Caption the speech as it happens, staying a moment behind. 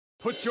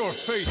Put your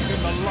faith in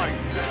the light.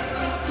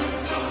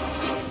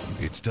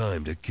 It's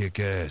time to kick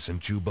ass and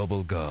chew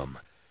bubble gum.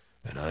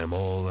 And I'm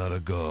all out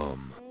of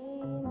gum.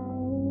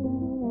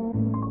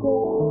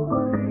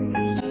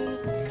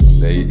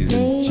 Ladies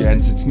and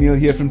gents, it's Neil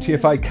here from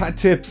TFI Cat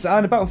Tips,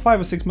 and about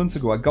 5 or 6 months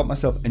ago I got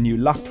myself a new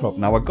laptop.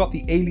 Now I got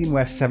the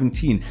Alienware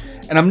 17,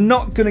 and I'm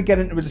not going to get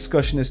into a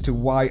discussion as to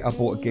why I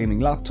bought a gaming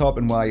laptop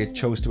and why I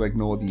chose to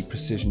ignore the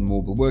precision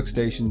mobile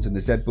workstations and the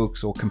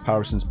ZBooks or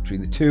comparisons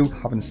between the two.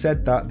 Having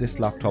said that, this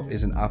laptop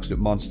is an absolute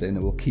monster and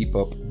it will keep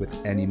up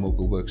with any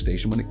mobile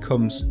workstation when it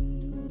comes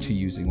to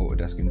using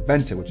Autodesk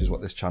Inventor, which is what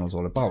this channel is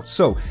all about.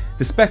 So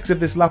the specs of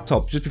this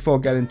laptop, just before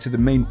I get into the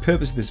main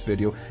purpose of this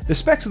video, the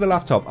specs of the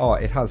laptop are: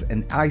 it has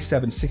an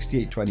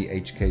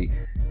i7-6820HK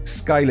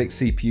Skylake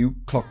CPU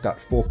clocked at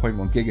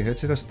 4.1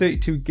 GHz. It has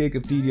 32 gig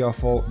of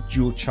DDR4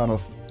 dual channel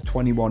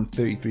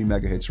 2133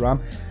 MHz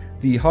RAM.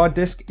 The hard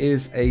disk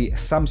is a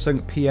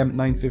Samsung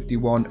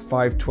PM951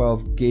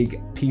 512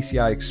 gig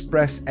PCI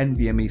Express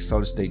NVMe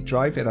solid state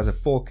drive. It has a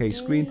 4K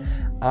screen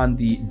and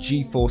the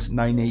GeForce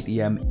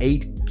 980M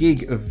 8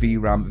 gig of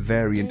VRAM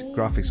variant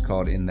graphics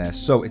card in there.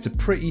 So it's a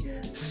pretty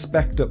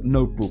spec'd up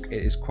notebook.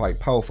 It is quite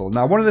powerful.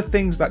 Now, one of the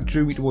things that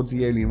drew me towards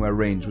the Alienware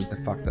range was the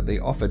fact that they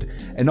offered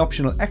an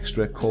optional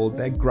extra called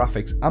their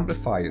graphics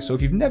amplifier. So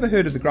if you've never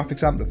heard of the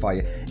graphics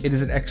amplifier, it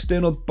is an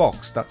external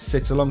box that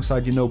sits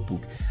alongside your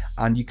notebook,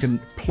 and you can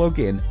plug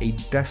in a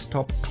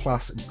desktop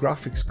class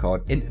graphics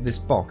card into this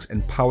box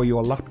and power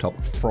your laptop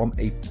from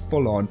a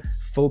full-on,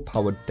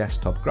 full-powered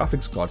desktop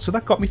graphics card. So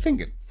that got me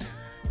thinking,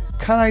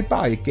 can I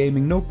buy a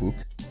gaming notebook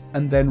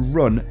and then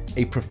run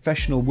a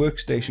professional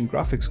workstation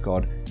graphics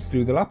card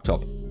through the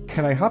laptop?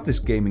 Can I have this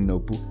gaming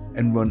notebook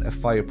and run a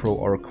FirePro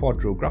or a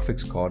Quadro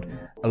graphics card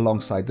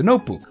alongside the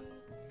notebook?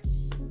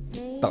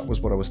 That was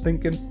what I was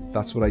thinking,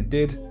 that's what I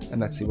did,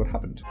 and let's see what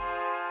happened.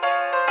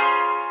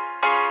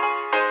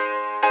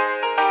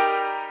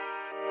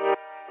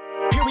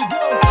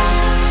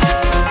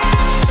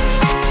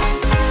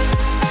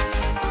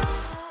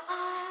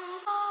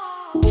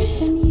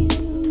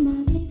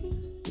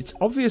 It's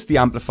obvious the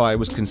amplifier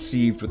was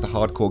conceived with the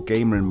hardcore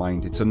gamer in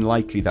mind. It's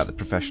unlikely that the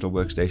professional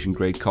workstation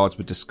grade cards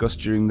were discussed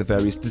during the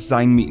various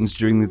design meetings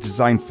during the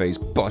design phase,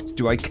 but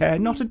do I care?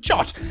 Not a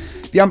jot!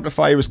 The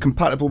amplifier is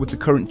compatible with the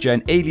current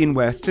gen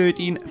Alienware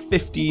 13,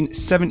 15,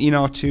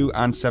 17R2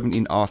 and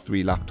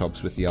 17R3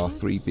 laptops, with the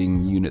R3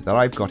 being the unit that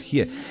I've got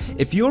here.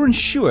 If you're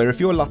unsure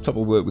if your laptop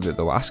will work with it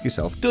though, ask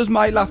yourself, does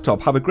my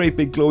laptop have a great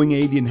big glowing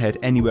alien head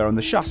anywhere on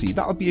the chassis?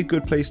 That'll be a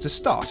good place to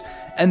start.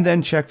 And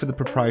then check for the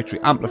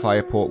proprietary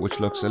amplifier port, which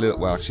looks a little,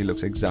 well, actually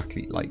looks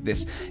exactly like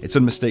this. It's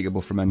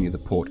unmistakable from any other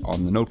port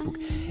on the notebook.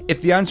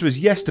 If the answer is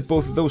yes to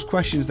both of those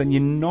questions, then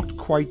you're not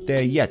quite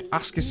there yet.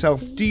 Ask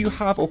yourself, do you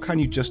have or can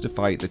you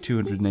justify the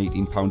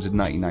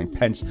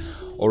 £218.99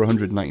 or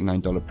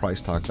 $199 price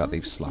tag that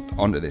they've slapped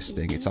onto this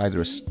thing? It's either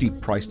a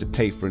steep price to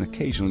pay for an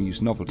occasional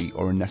use novelty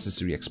or a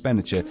necessary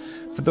expenditure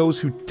for those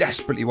who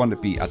desperately want to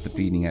be at the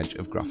bleeding edge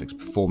of graphics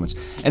performance.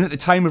 And at the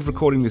time of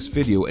recording this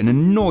video, and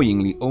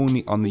annoyingly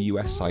only on the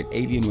US side,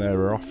 Alienware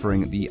are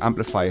offering the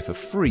amplifier for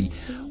free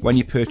when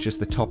you purchase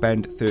the top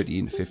end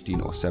 13,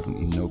 15 or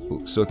 17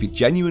 notebook. So if you're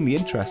genuinely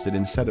interested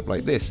in a setup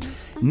like this,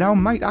 now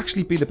might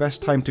actually be the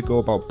best time to go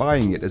about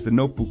buying it, as the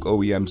notebook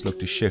OEMs look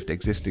to shift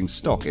existing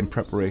stock in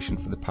preparation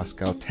for the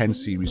Pascal 10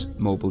 series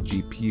mobile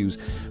GPUs,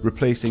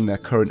 replacing their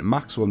current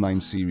Maxwell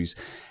 9 series,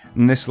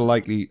 and this will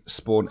likely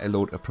spawn a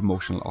load of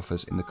promotional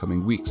offers in the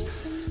coming weeks.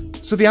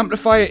 So the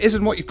amplifier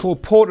isn't what you call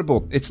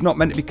portable. It's not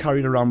meant to be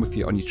carried around with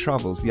you on your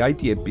travels, the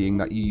idea being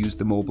that you use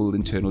the mobile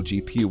internal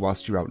GPU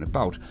whilst you're out and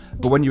about.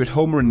 But when you're at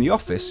home or in the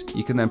office,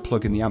 you can then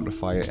plug in the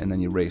amplifier and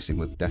then you're racing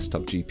with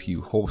desktop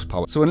GPU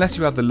horsepower. So unless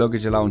you have the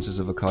luggage allowances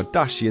of a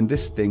Kardashian,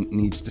 this thing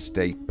needs to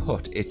stay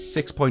put. It's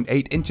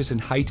 6.8 inches in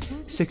height,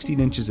 16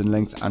 inches in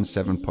length and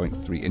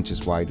 7.3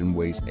 inches wide, and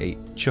weighs a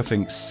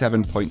chuffing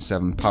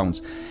 7.7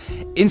 pounds.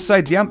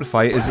 Inside the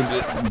amplifier is a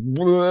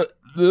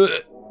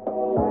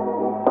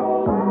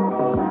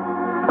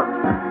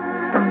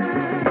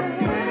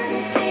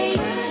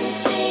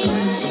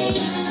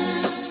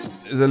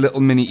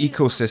little mini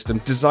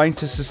ecosystem designed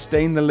to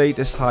sustain the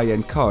latest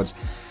high-end cards.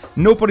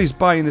 Nobody's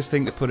buying this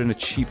thing to put in a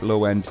cheap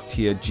low-end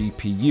tier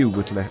GPU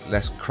with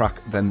less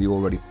crack than the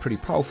already pretty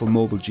powerful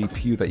mobile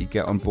GPU that you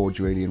get on board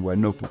your Alienware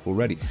notebook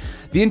already.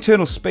 The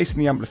internal space in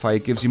the amplifier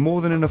gives you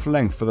more than enough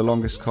length for the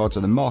longest cards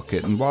on the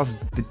market, and whilst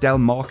the Dell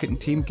marketing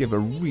team give a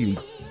really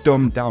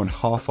dumbed down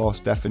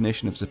half-arsed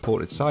definition of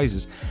supported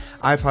sizes,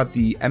 I've had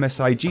the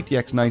MSI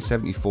GTX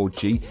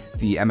 974G,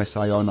 the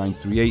MSI R9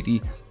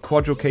 380,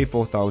 Quadro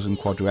K4000,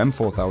 Quadro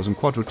M4000,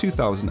 Quadro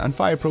 2000 and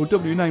FirePro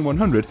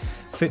W9100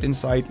 fit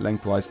inside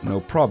lengthwise no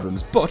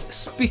problems. But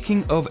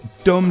speaking of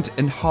dumbed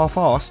and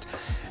half-arsed,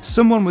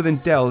 Someone within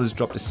Dell has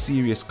dropped a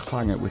serious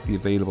clanger with the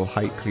available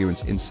height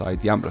clearance inside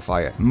the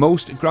amplifier.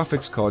 Most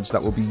graphics cards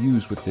that will be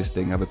used with this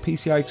thing have a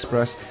PCI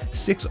Express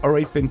 6 or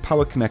 8 pin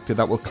power connector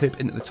that will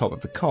clip into the top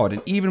of the card,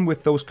 and even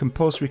with those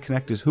compulsory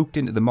connectors hooked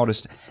into the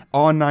modest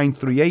R9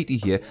 380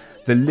 here,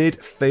 the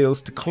lid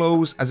fails to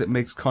close as it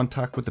makes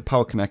contact with the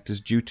power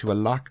connectors due due to a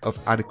lack of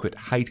adequate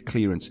height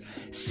clearance.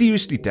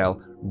 Seriously,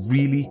 Dell,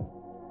 really?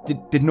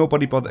 Did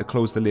nobody bother to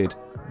close the lid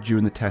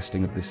during the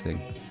testing of this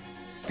thing?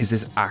 Is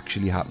this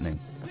actually happening?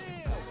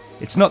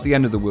 It's not the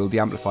end of the world, the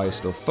amplifier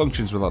still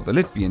functions without the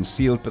lid being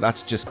sealed, but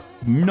that's just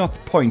not the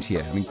point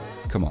here. I mean,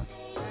 come on.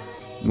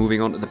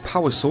 Moving on to the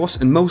power source,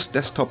 and most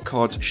desktop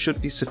cards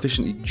should be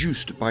sufficiently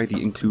juiced by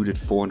the included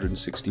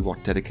 460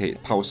 watt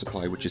dedicated power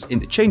supply, which is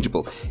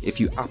interchangeable if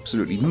you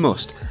absolutely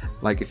must,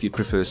 like if you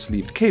prefer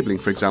sleeved cabling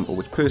for example,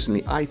 which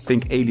personally I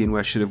think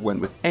Alienware should have went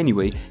with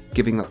anyway,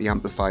 given that the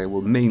amplifier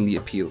will mainly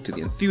appeal to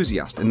the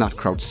enthusiast, and that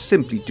crowd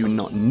simply do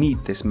not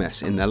need this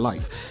mess in their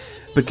life.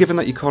 But given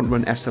that you can't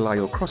run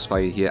SLI or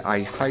Crossfire here, I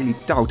highly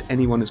doubt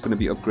anyone is going to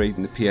be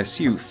upgrading the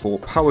PSU for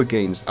power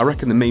gains. I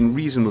reckon the main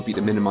reason would be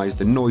to minimise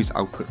the noise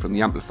output from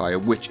the amplifier,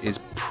 which is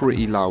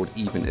pretty loud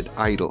even at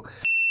idle.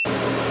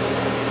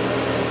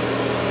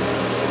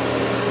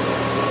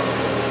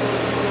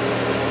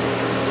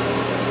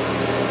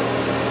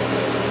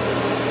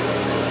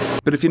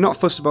 But if you're not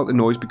fussed about the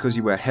noise because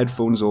you wear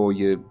headphones or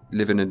you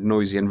live in a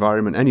noisy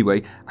environment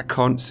anyway, I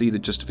can't see the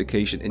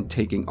justification in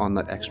taking on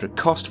that extra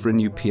cost for a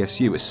new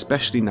PSU,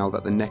 especially now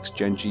that the next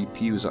gen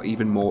GPUs are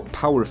even more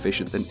power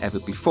efficient than ever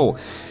before.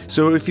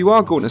 So if you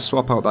are going to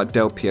swap out that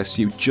Dell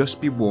PSU,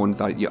 just be warned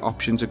that your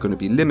options are going to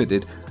be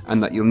limited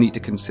and that you'll need to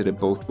consider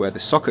both where the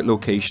socket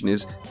location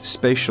is,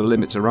 spatial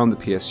limits around the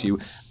PSU,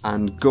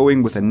 and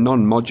going with a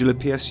non-modular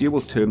PSU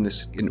will turn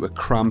this into a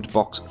crammed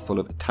box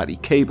full of tatty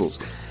cables.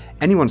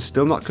 Anyone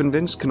still not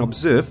convinced can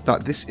observe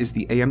that this is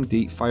the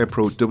AMD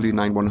FirePro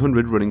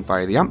W9100 running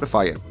via the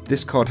amplifier.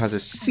 This card has a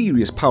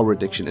serious power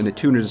addiction, and at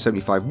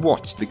 275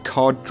 watts the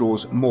card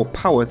draws more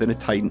power than a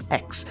Titan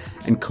X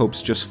and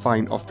copes just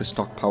fine off the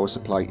stock power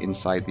supply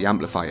inside the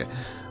amplifier.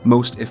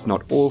 Most, if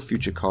not all,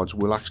 future cards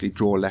will actually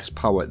draw less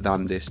power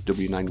than this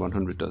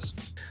W9100 does.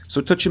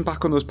 So touching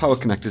back on those power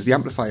connectors, the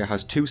amplifier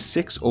has two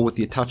 6 or with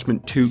the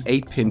attachment 2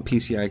 8-pin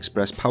PCI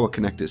Express power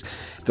connectors.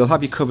 They'll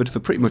have you covered for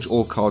pretty much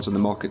all cards on the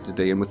market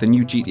today, and with the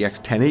new GTX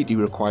 1080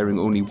 requiring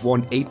only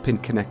one 8-pin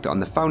connector on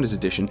the Founders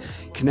Edition,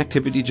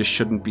 connectivity just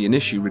shouldn't be an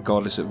issue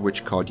regardless of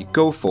which card you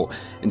go for.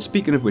 And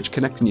speaking of which,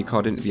 connecting your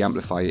card into the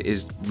amplifier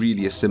is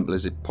really as simple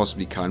as it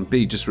possibly can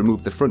be. Just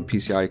remove the front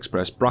PCI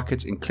Express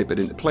brackets and clip it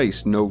into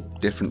place. No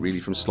different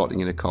really from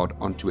slotting in a card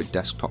onto a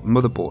desktop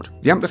motherboard.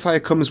 The amplifier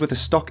comes with a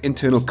stock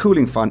internal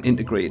cooling fan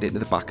integrated into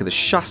the back of the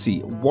chassis.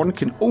 One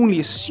can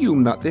only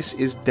assume that this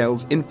is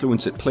Dell's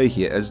influence at play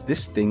here, as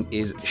this thing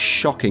is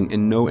shocking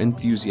and no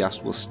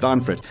enthusiast will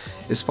stand for it.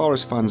 As far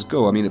as fans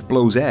go, I mean, it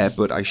blows air,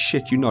 but I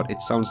shit you not, it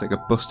sounds like a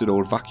busted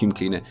old vacuum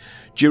cleaner.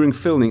 During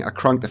filming, I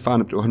cranked the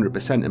fan up to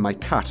 100% and my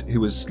cat,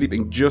 who was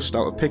sleeping just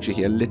out of picture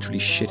here, literally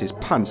shit his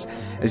pants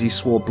as he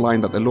swore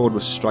blind that the Lord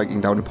was striking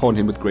down upon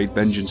him with great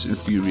vengeance and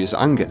furious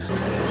anger.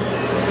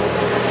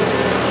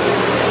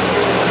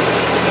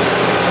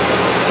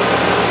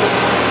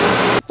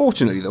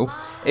 Fortunately though,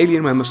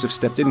 Alienware must have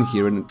stepped in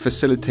here and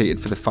facilitated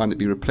for the fan to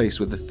be replaced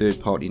with the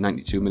third-party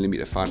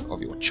 92mm fan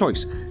of your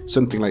choice.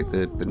 Something like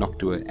the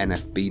Noctua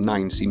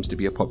NFB9 seems to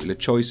be a popular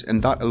choice,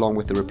 and that along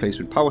with the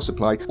replacement power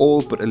supply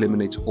all but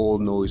eliminates all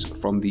noise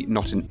from the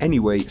not in any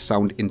way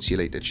sound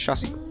insulated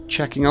chassis.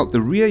 Checking out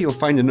the rear, you'll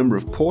find a number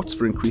of ports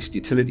for increased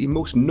utility,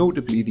 most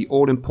notably the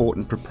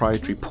all-important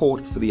proprietary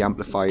port for the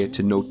amplifier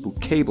to notebook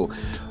cable.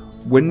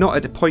 We're not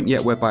at a point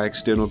yet whereby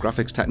external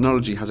graphics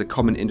technology has a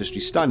common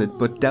industry standard,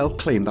 but Dell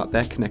claim that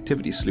their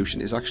connectivity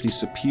solution is actually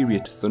superior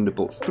to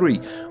Thunderbolt 3,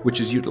 which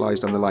is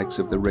utilised on the likes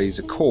of the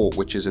Razer Core,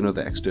 which is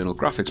another external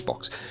graphics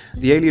box.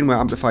 The Alienware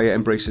amplifier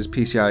embraces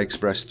PCI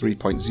Express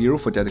 3.0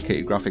 for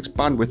dedicated graphics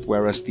bandwidth,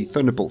 whereas the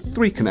Thunderbolt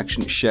 3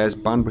 connection shares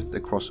bandwidth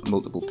across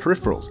multiple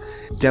peripherals.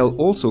 Dell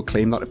also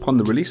claim that upon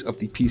the release of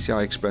the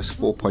PCI Express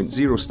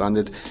 4.0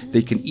 standard,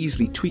 they can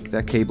easily tweak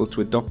their cable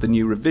to adopt the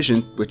new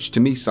revision, which to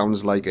me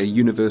sounds like a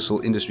universal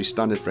industry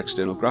standard for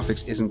external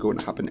graphics isn't going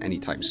to happen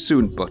anytime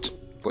soon, but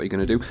what are you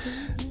going to do?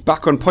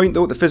 Back on point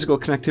though, the physical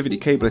connectivity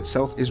cable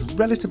itself is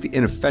relatively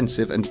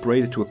inoffensive and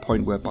braided to a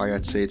point whereby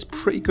I'd say it's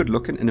pretty good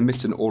looking and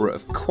emits an aura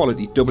of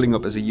quality, doubling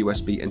up as a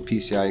USB and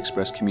PCI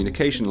Express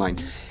communication line.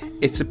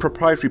 It's a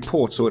proprietary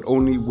port, so it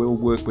only will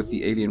work with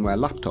the Alienware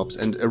laptops,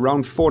 and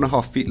around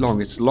 4.5 feet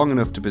long, it's long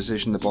enough to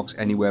position the box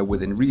anywhere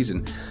within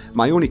reason.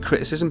 My only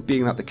criticism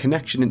being that the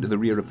connection into the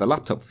rear of the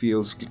laptop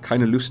feels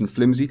kind of loose and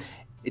flimsy.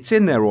 It's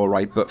in there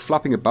alright, but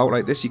flapping about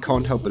like this, you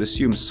can't help but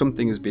assume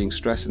something is being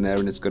stressed in there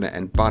and it's going to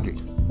end badly.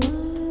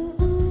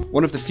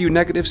 One of the few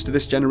negatives to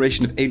this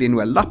generation of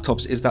Alienware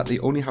laptops is that they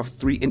only have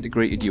 3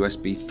 integrated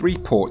USB 3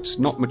 ports,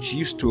 not much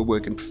use to a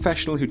working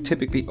professional who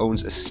typically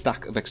owns a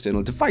stack of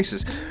external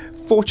devices.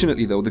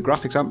 Fortunately though, the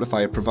graphics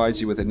amplifier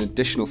provides you with an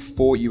additional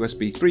 4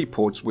 USB 3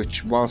 ports,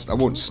 which, whilst I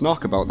won't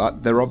snark about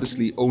that, they're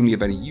obviously only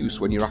of any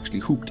use when you're actually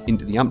hooked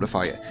into the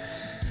amplifier.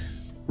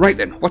 Right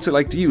then, what's it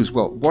like to use?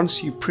 Well,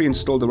 once you've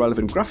pre-installed the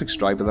relevant graphics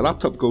driver, the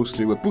laptop goes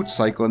through a boot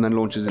cycle and then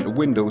launches into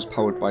Windows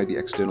powered by the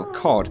external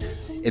card.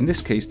 In this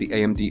case, the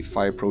AMD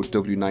FirePro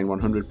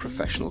W9100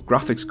 professional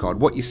graphics card.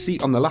 What you see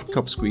on the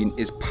laptop screen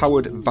is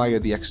powered via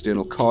the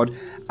external card,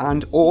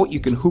 or you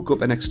can hook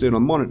up an external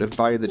monitor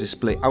via the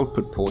display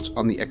output ports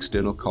on the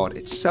external card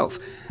itself.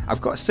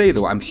 I've got to say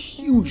though, I'm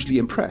hugely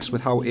impressed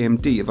with how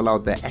AMD have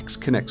allowed their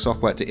X-Connect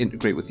software to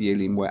integrate with the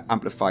Alienware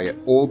Amplifier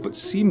all but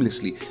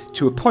seamlessly,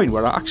 to a point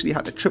where I actually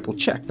had to triple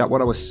check that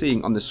what I was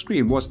seeing on the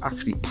screen was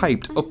actually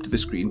piped up to the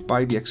screen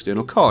by the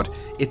external card.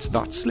 It's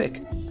that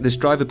slick. There's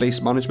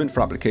driver-based management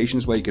for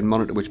applications where you can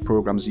monitor which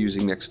programs are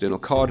using the external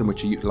card and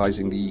which are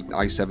utilising the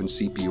i7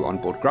 CPU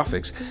onboard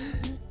graphics.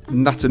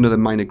 And that's another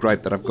minor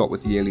gripe that I've got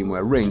with the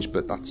Alienware range,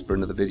 but that's for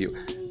another video.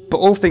 But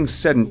all things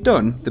said and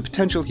done, the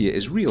potential here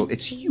is real.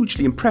 It's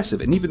hugely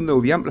impressive, and even though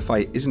the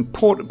amplifier isn't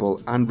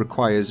portable and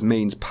requires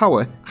mains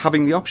power,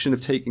 having the option of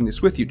taking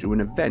this with you to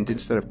an event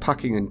instead of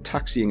packing and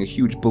taxiing a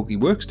huge bulky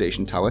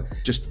workstation tower,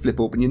 just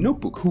flip open your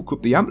notebook, hook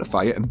up the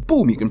amplifier, and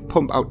boom, you can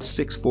pump out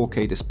 6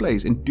 4K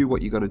displays and do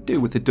what you gotta do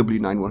with the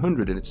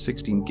W9100 and its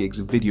 16 gigs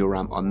of video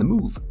RAM on the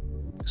move.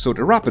 So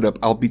to wrap it up,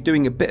 I'll be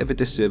doing a bit of a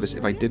disservice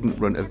if I didn't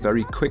run a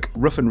very quick,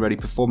 rough and ready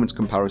performance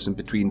comparison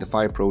between the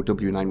FirePro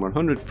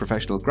W9100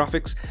 professional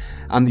graphics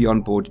and the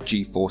onboard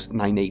GeForce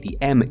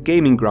 980M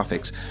gaming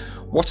graphics.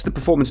 What's the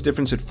performance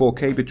difference at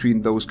 4K between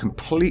those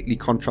completely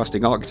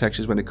contrasting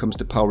architectures when it comes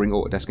to powering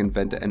Autodesk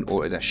Inventor and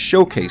Autodesk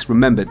Showcase?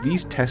 Remember,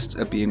 these tests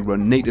are being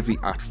run natively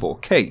at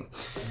 4K.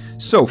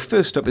 So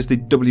first up is the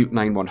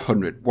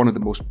W9100, one of the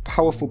most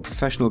powerful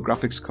professional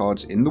graphics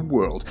cards in the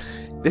world.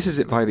 This is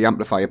it via the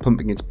amplifier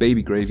pumping its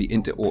baby gravy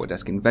into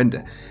Autodesk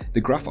Inventor.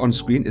 The graph on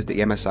screen is the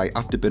MSI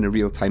Afterburner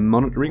real-time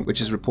monitoring, which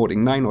is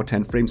reporting 9 or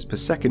 10 frames per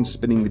second,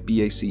 spinning the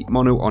BAC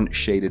mono on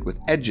shaded with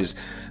edges.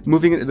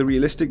 Moving into the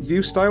realistic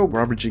view style,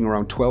 we're averaging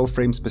around 12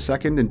 frames per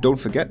second, and don't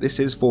forget this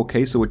is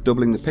 4K, so we're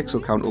doubling the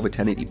pixel count over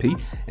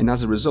 1080p, and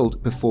as a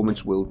result,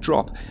 performance will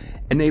drop.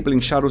 Enabling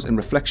shadows and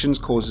reflections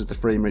causes the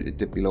frame rate to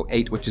dip below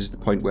 8, which is the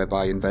point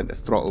whereby Inventor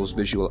throttles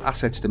visual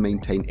assets to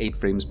maintain 8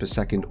 frames per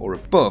second or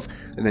above,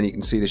 and then you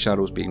can see the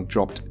shadows being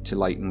dropped to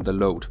lighten the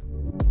load.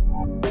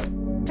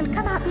 And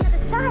come out the other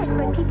side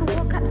where people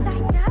walk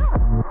upside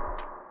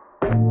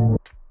down.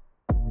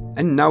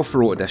 And now for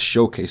Autodesk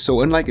Showcase.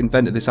 So unlike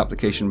Inventor, this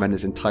application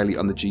renders entirely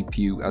on the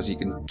GPU, as you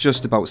can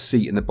just about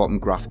see in the bottom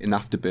graph in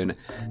Afterburner.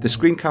 The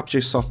screen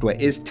capture software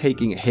is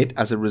taking a hit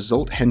as a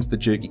result, hence the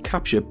jerky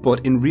capture,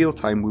 but in real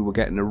time we were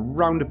getting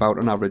around about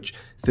on average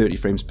 30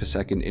 frames per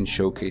second in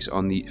Showcase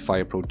on the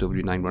FirePro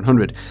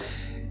W9100.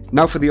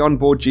 Now for the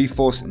onboard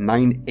GeForce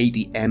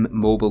 980M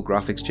mobile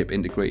graphics chip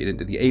integrated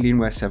into the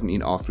Alienware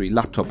 17R3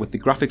 laptop with the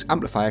graphics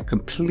amplifier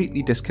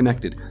completely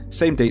disconnected.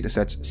 Same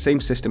datasets,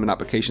 same system and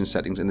application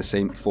settings, and the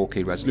same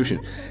 4K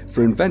resolution.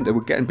 For Inventor,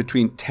 we're getting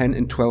between 10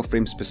 and 12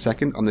 frames per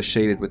second on the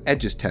shaded with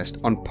edges test,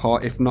 on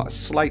par if not a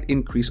slight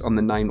increase on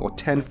the 9 or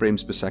 10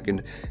 frames per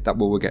second that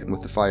we were getting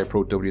with the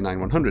FirePro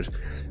W9100.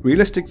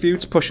 Realistic view,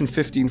 it's pushing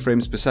 15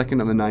 frames per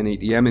second on the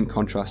 980M in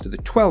contrast to the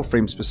 12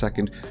 frames per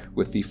second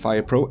with the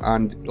FirePro,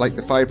 and like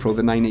the FirePro,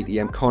 the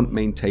 980M can't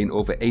maintain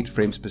over 8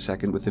 frames per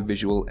second with the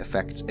visual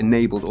effects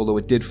enabled, although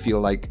it did feel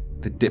like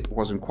the dip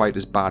wasn't quite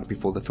as bad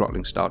before the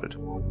throttling started.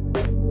 And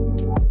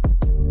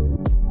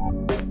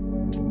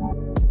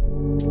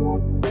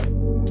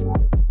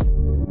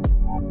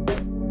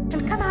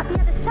come out the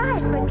other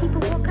side where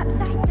people walk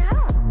upside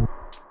down.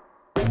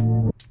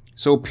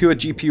 So pure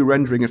GPU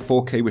rendering at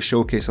 4K with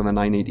Showcase on the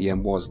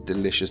 980M was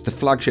delicious. The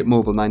flagship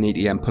mobile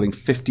 980M pulling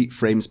 50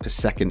 frames per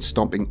second,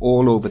 stomping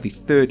all over the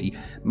 30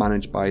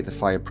 managed by the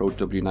FirePro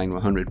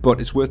W9100. But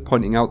it's worth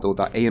pointing out though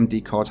that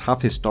AMD cards have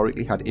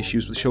historically had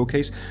issues with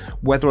Showcase.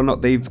 Whether or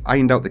not they've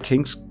ironed out the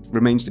kinks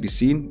remains to be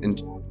seen,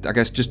 and I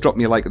guess just drop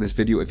me a like on this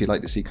video if you'd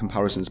like to see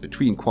comparisons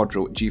between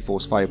Quadro,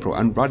 GeForce, FirePro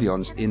and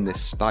Radeons in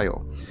this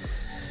style.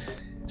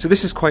 So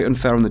this is quite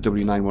unfair on the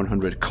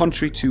W9100.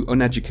 Contrary to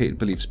uneducated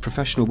beliefs,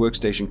 professional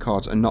workstation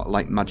cards are not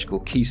like magical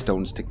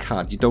keystones to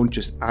CAD. You don't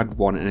just add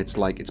one and it's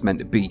like it's meant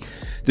to be.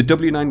 The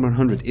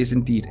W9100 is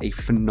indeed a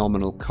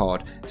phenomenal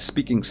card.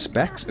 Speaking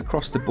specs,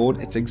 across the board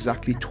it's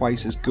exactly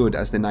twice as good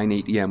as the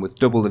 980M with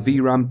double the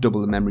VRAM, double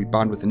the memory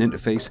bandwidth and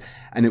interface,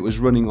 and it was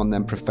running on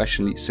them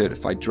professionally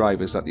certified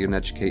drivers that the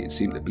uneducated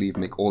seem to believe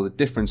make all the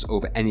difference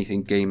over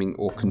anything gaming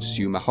or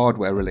consumer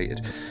hardware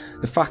related.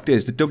 The fact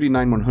is, the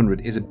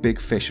W9100 is a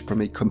big fish from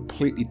a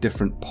completely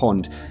different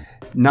pond.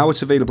 Now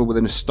it's available with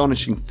an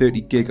astonishing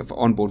 30 gig of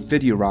onboard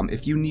video RAM.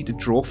 If you need to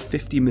draw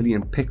 50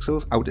 million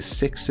pixels out of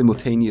 6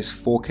 simultaneous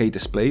 4K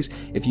displays,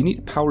 if you need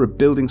to power a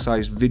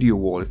building-sized video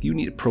wall, if you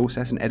need to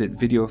process and edit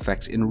video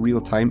effects in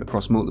real time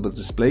across multiple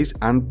displays,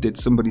 and did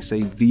somebody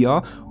say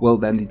VR? Well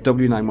then, the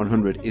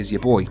W9100 is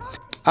your boy.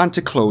 And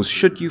to close,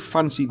 should you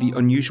fancy the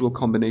unusual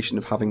combination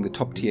of having the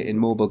top tier in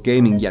mobile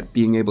gaming yet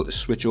being able to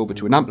switch over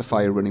to an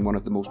amplifier running one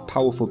of the most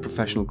powerful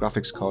professional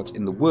graphics cards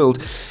in the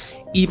world,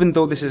 even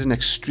though this is an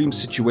extreme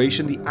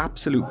situation, the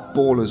absolute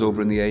ballers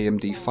over in the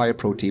AMD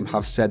FirePro team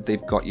have said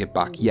they've got your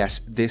back. Yes,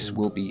 this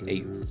will be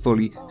a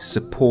fully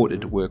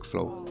supported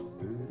workflow.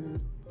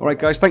 Alright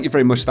guys, thank you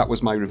very much. That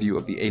was my review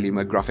of the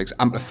Alienware Graphics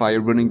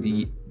Amplifier running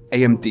the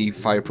AMD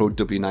FirePro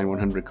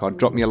W9100 card.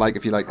 Drop me a like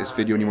if you like this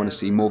video and you want to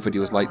see more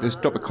videos like this.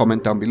 Drop a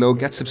comment down below.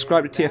 Get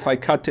subscribed to TFI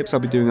CAD Tips.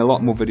 I'll be doing a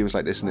lot more videos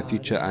like this in the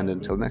future. And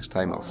until next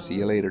time, I'll see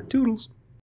you later. Toodles!